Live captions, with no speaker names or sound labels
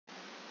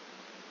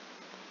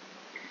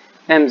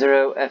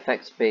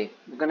M0FXB.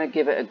 I'm going to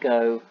give it a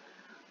go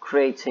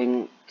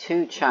creating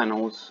 2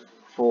 channels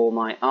for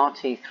my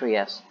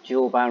Rt3S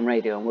dual band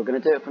radio, and we're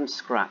going to do it from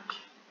scratch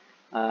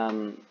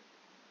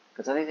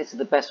because I think this is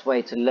the best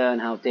way to learn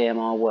how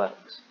DMR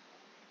works.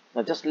 So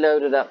I've just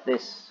loaded up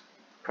this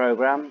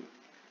program.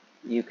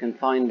 You can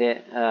find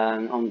it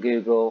on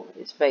Google.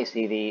 It's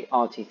basically the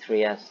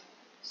Rt3S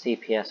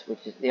CPS,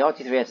 which is the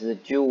Rt3S is a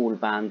dual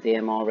band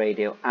DMR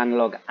radio,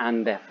 analog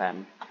and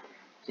FM.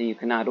 So you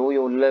can add all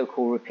your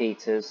local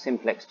repeaters,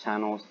 simplex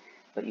channels,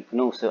 but you can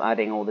also add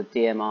in all the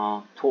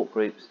DMR talk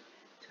groups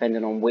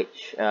depending on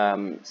which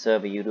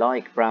server you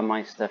like,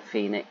 Brandmeister,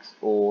 Phoenix,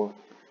 or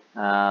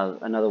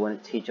another one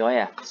at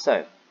TGIF.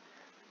 So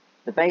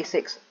the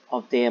basics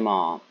of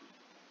DMR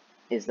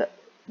is that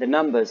the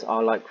numbers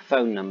are like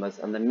phone numbers,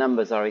 and the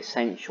numbers are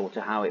essential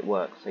to how it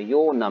works. So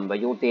your number,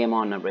 your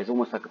DMR number, is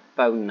almost like a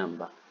phone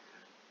number.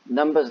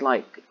 Numbers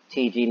like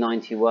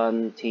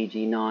TG91,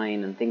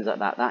 TG9, and things like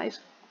that,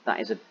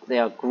 they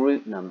are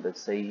group numbers.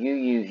 So you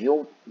use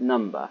your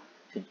number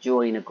to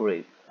join a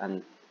group,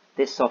 and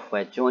this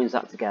software joins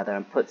that together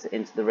and puts it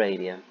into the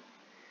radio.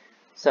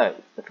 So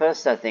the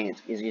first setting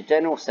is your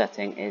general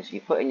setting is you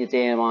put in your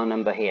DMR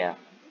number here.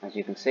 As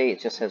you can see,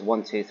 it just says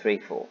 1, 2, 3,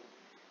 4.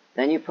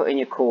 Then you put in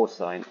your call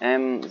sign,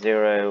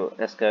 M0,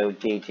 let's go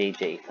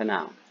GGG for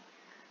now.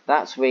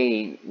 That's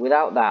really,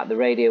 without that, the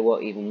radio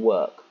won't even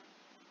work.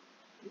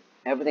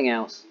 Everything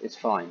else is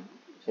fine.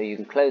 So you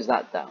can close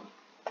that down.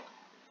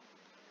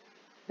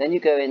 Then you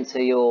go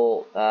into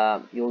your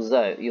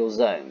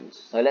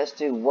zones. So let's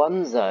do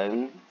one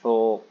zone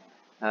for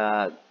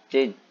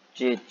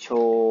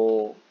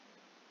digital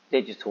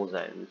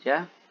zones,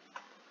 yeah?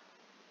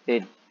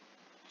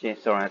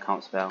 Sorry, I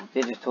can't spell.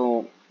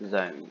 Digital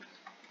zones.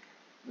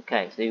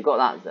 Okay, so you've got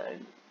that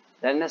zone.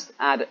 Then let's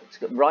add,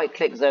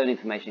 right-click zone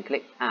information,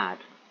 click Add,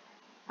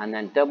 and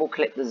then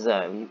double-click the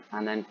zone,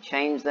 and then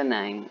change the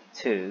name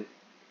to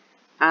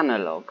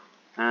Analog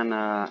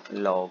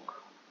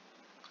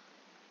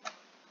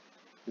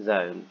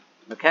Zone.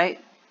 Okay?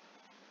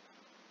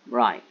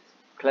 Right.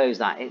 Close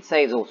that. It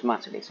saves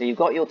automatically. So you've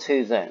got your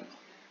 2 zones.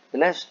 So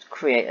let's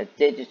create a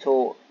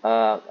digital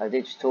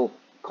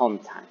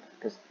contact,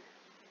 because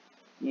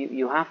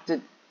you have to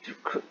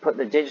put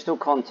the digital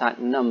contact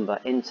number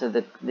into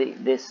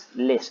this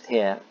list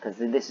here, because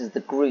this is the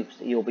groups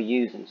that you'll be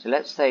using. So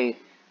let's say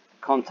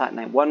contact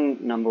name,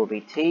 one number will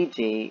be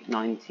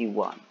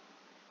TG91.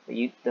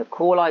 The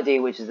call ID,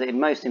 which is the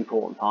most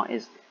important part,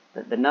 is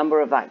that the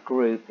number of that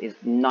group is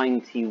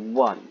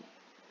 91.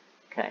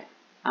 Okay,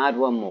 add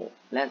one more.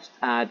 Let's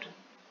add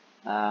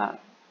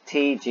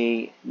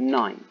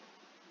TG9,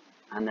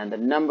 and then the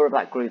number of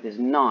that group is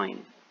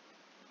 9.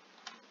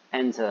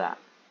 Enter that.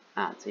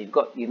 So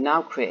you've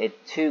now created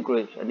 2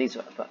 groups, and these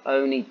are for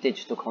only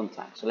digital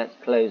contacts. So let's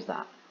close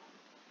that.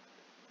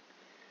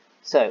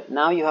 So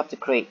now you have to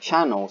create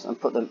channels and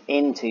put them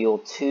into your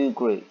 2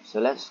 groups. So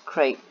let's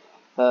create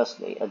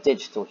firstly a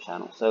digital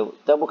channel. So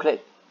double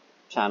click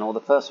channel.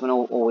 The first one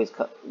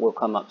will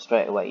come up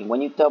straight away.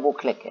 When you double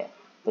click it,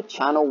 the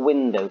channel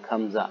window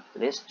comes up. So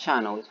this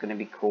channel is going to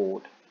be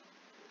called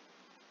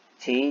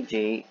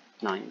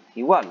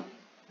TG91.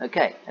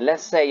 Okay, and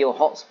let's say your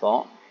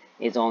hotspot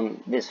is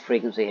on this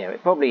frequency here.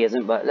 It probably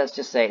isn't, but let's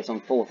just say it's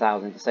on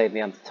 4000 to save me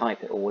having to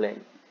type it all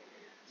in.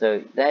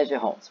 So there's your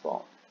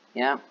hotspot.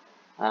 Yeah.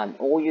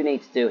 All you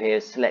need to do here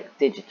is select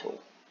digital.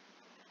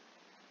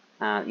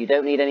 You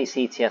don't need any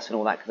CTS and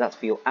all that, because that's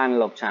for your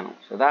analog channel.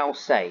 So that will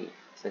save.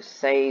 So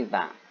save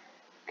that.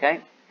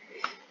 Okay.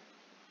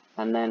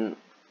 And then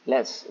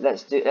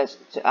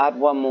to add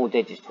one more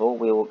digital,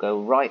 we will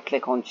go right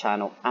click on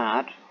channel,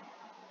 add,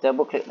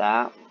 double click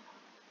that,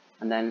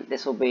 and then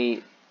this will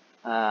be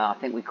I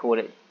think we call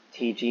it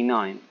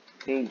TG9.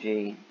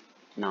 TG9.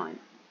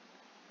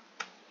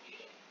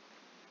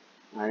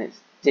 And it's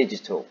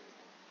digital.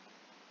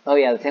 Oh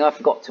yeah, the thing I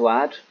forgot to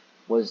add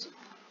was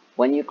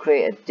when you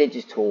create a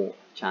digital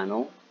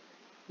channel,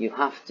 you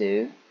have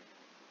to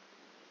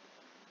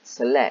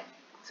select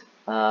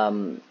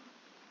the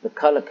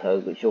color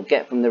code which you'll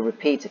get from the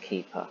repeater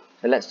keeper.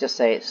 So let's just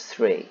say it's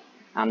 3,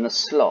 and the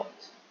slot,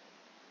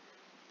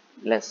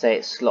 let's say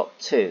it's slot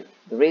 2.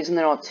 The reason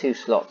there are 2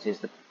 slots is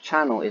the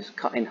channel is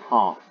cut in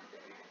half,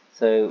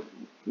 so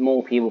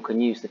more people can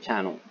use the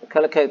channel. The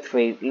color code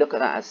 3, look at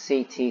that as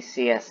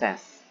CTCSS.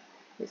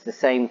 It's the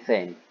same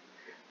thing.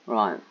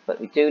 Right,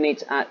 but we do need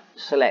to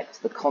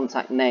select the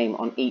contact name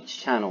on each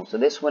channel. So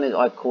this one is,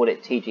 I've called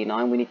it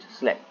TG9. We need to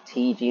select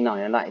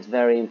TG9, and that is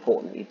very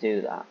important that you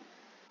do that.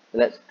 So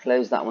let's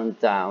close that one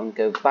down,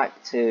 go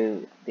back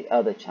to the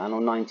other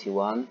channel,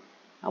 91,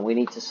 and we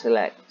need to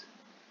select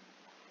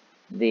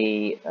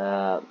the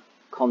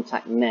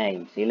contact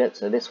name. See, look,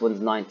 so this one's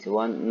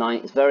 91.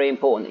 It's very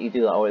important that you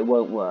do that, or it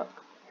won't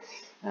work.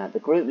 The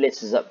group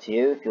list is up to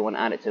you if you want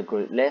to add it to a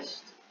group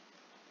list.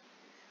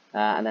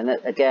 And then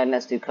again,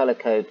 let's do color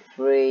code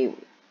 3,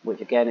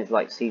 which again is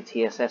like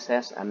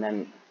CTSSS, and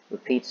then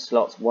repeat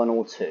slots 1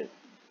 or 2.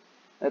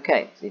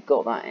 Okay, so you've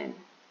got that in.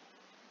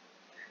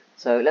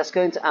 So let's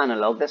go into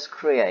analog. Let's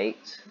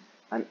create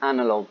an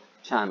analog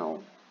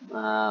channel.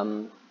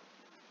 Let's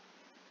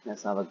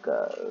have a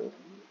go.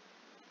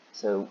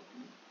 So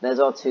there's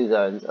our two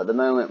zones. At the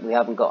moment we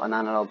haven't got an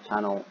analog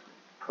channel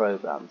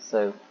program.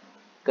 So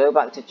go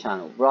back to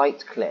channel,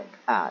 right click,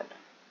 add.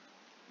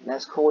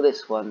 Let's call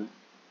this one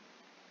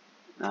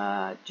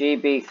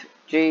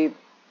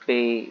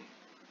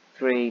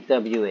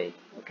GB3WE.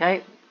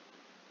 Okay?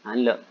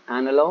 And look,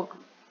 analog.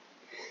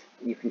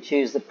 You can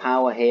choose the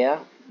power here.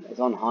 It's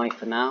on high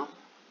for now.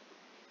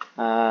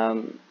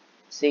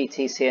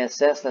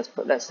 CTCSS,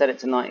 let's set it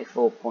to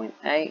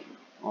 94.8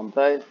 on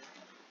both.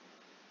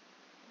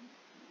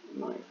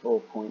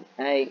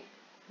 94.8.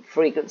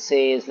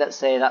 Frequency is, let's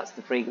say that's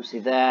the frequency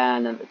there,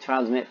 and then the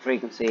transmit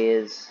frequency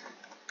is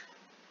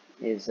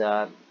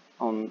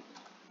on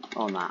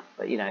that.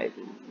 But you know,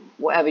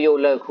 whatever your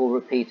local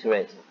repeater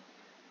is.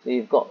 So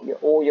you've got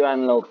all your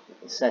analog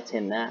set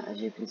in there,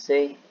 as you can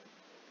see.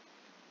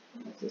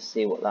 Let's just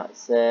see what that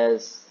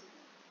says.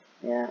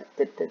 Yeah,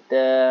 so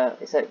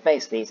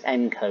basically it's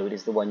encode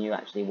is the one you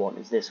actually want,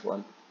 is this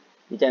one.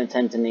 You don't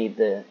tend to need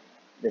the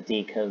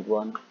decode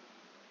one.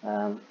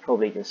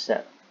 Probably just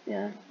set,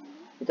 yeah,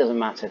 it doesn't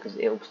matter because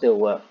it will still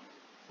work.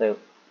 So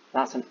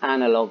that's an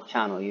analog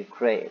channel you've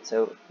created.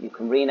 So you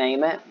can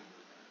rename it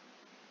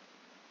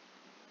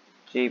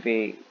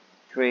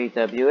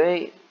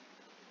GB3WE,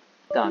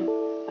 done.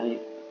 And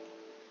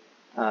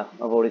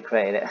I've already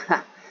created it.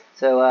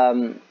 So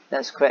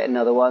let's create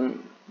another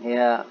one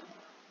here.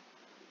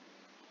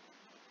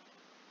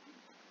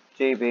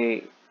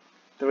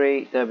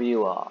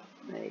 GB3WR.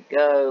 There you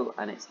go,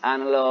 and it's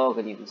analog,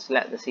 and you can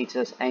select the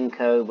CTS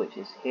encode, which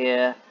is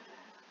here.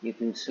 You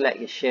can select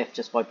your shift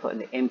just by putting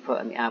the input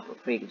and the output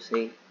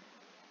frequency,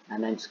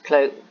 and then just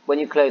when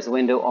you close the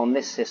window on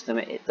this system,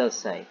 it does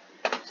save.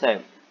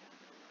 So,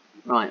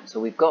 right,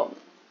 so we've got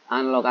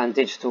analog and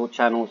digital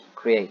channels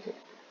created.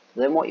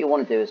 So then what you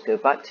want to do is go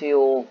back to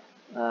your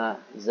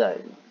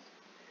zones.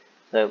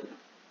 So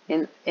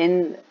in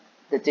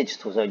the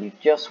digital zone, you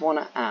just want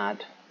to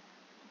add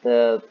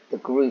the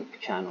group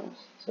channels.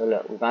 So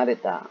look, we've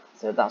added that.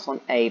 So that's on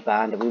A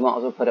band, and we might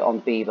as well put it on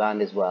B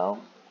band as well.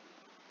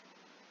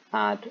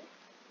 Add.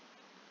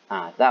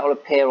 That will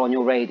appear on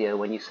your radio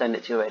when you send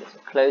it to your radio. So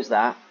close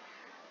that,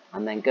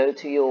 and then go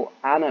to your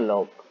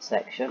analog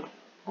section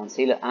and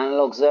see the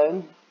analog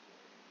zone.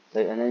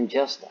 So, and then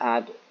just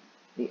add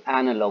the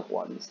analog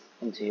ones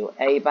into your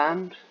A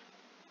band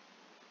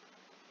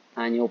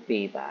and your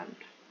B band.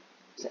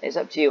 So it's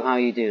up to you how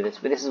you do this,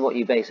 but this is what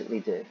you basically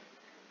do.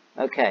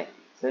 Okay.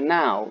 So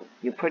now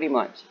you're pretty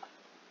much,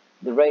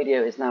 the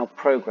radio is now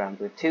programmed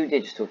with 2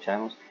 digital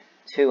channels,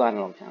 2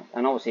 analog channels,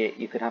 and obviously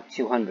you could have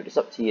 200. It's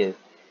up to you.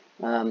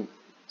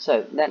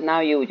 So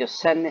now you will just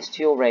send this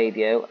to your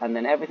radio, and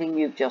then everything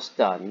you've just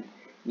done,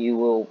 you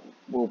will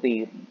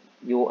be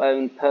your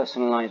own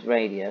personalized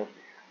radio.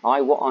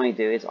 What I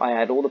do is I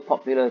add all the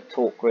popular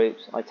talk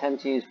groups. I tend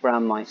to use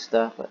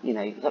Brandmeister, but you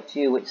know, it's up to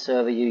you which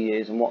server you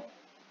use and what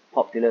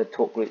popular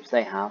talk groups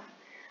they have.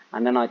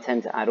 And then I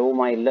tend to add all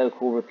my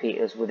local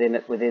repeaters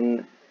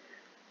within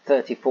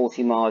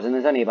 30-40 miles, and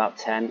there's only about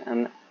 10,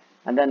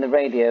 and then the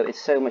radio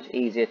is so much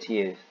easier to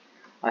use.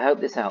 I hope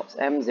this helps.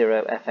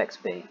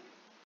 M0FXB.